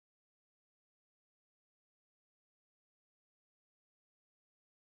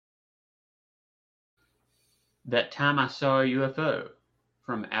That Time I Saw a UFO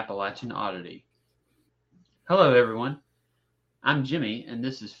from Appalachian Oddity. Hello, everyone. I'm Jimmy, and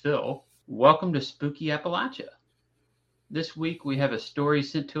this is Phil. Welcome to Spooky Appalachia. This week we have a story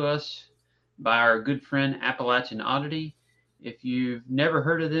sent to us by our good friend Appalachian Oddity. If you've never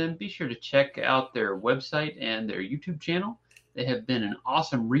heard of them, be sure to check out their website and their YouTube channel. They have been an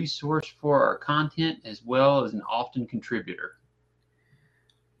awesome resource for our content as well as an often contributor.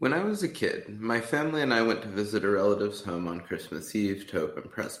 When I was a kid, my family and I went to visit a relative's home on Christmas Eve to open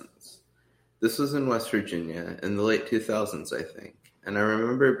presents. This was in West Virginia in the late 2000s, I think, and I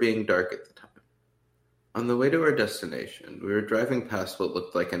remember it being dark at the time. On the way to our destination, we were driving past what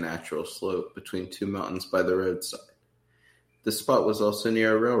looked like a natural slope between two mountains by the roadside. This spot was also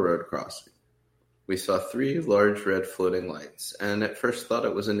near a railroad crossing. We saw three large red floating lights, and at first thought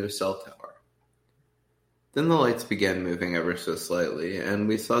it was a new cell tower. Then the lights began moving ever so slightly, and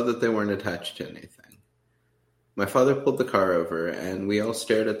we saw that they weren't attached to anything. My father pulled the car over, and we all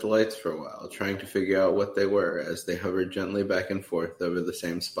stared at the lights for a while, trying to figure out what they were as they hovered gently back and forth over the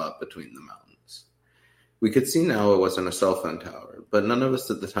same spot between the mountains. We could see now it wasn't a cell phone tower, but none of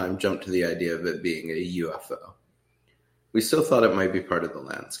us at the time jumped to the idea of it being a UFO. We still thought it might be part of the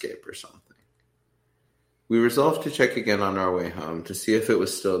landscape or something. We resolved to check again on our way home to see if it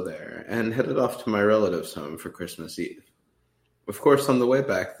was still there, and headed off to my relative's home for Christmas Eve. Of course, on the way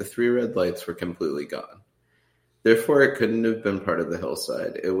back, the three red lights were completely gone. Therefore, it couldn't have been part of the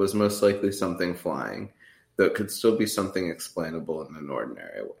hillside. It was most likely something flying, though it could still be something explainable in an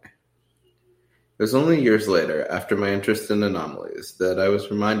ordinary way. It was only years later, after my interest in anomalies, that I was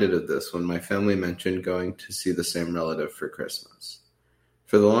reminded of this when my family mentioned going to see the same relative for Christmas.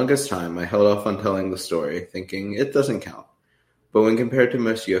 For the longest time, I held off on telling the story, thinking it doesn't count. But when compared to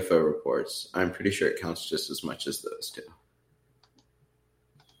most UFO reports, I'm pretty sure it counts just as much as those two.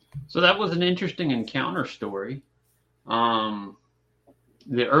 So that was an interesting encounter story. The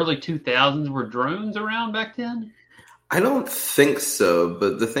early 2000s, were drones around back then? I don't think so,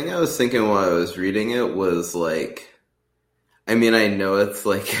 but the thing I was thinking while I was reading it was like, I mean, I know it's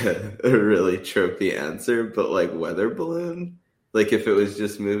like a really tropey answer, but like weather balloon? Like if it was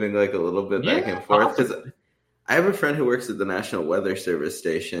just moving like a little bit back and forth. Because I have a friend who works at the National Weather Service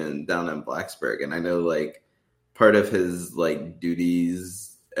station down in Blacksburg, and I know like part of his like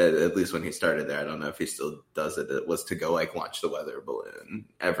duties, at least when he started there, I don't know if he still does it, it was to go like watch the weather balloon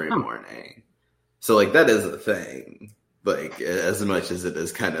every morning. So like that is a thing. Like as much as it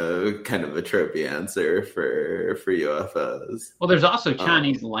is kind of a tropey answer for UFOs. Well, there's also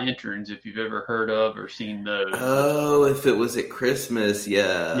Chinese lanterns, if you've ever heard of or seen those. Oh, if it was at Christmas,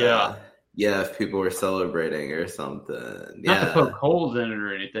 yeah. Yeah, if people were celebrating or something. Not to poke holes in it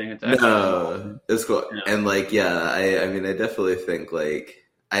or anything. It's actually cool. It's cool. You know. And like, yeah, I mean, I definitely think like,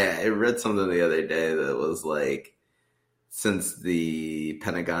 I read something the other day that was like, since the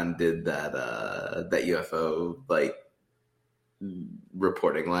Pentagon did that UFO like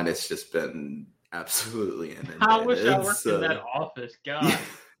reporting line, it's just been absolutely inundated. I wish I worked in that office. God,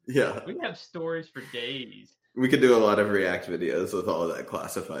 yeah, we have stories for days. We could do a lot of react videos with all of that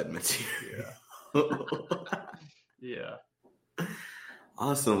classified material. Yeah.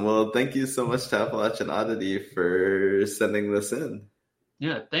 Awesome. Well, thank you so much to Appalachian Oddity for sending this in.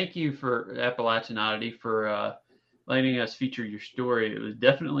 Yeah, thank you for Appalachian Oddity for letting us feature your story. It was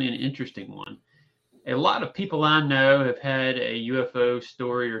definitely an interesting one. A lot of people I know have had a UFO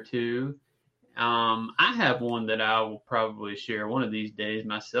story or two. I have one that I will probably share one of these days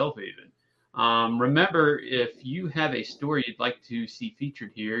myself even. Remember, if you have a story you'd like to see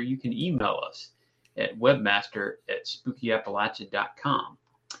featured here, you can email us at webmaster@spookyappalachia.com.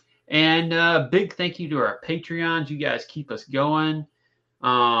 And big thank you to our Patreons. You guys keep us going.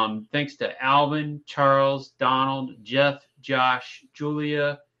 Thanks to Alvin, Charles, Donald, Jeff, Josh,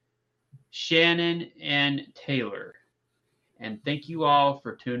 Julia, Shannon, and Taylor. And thank you all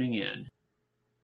for tuning in.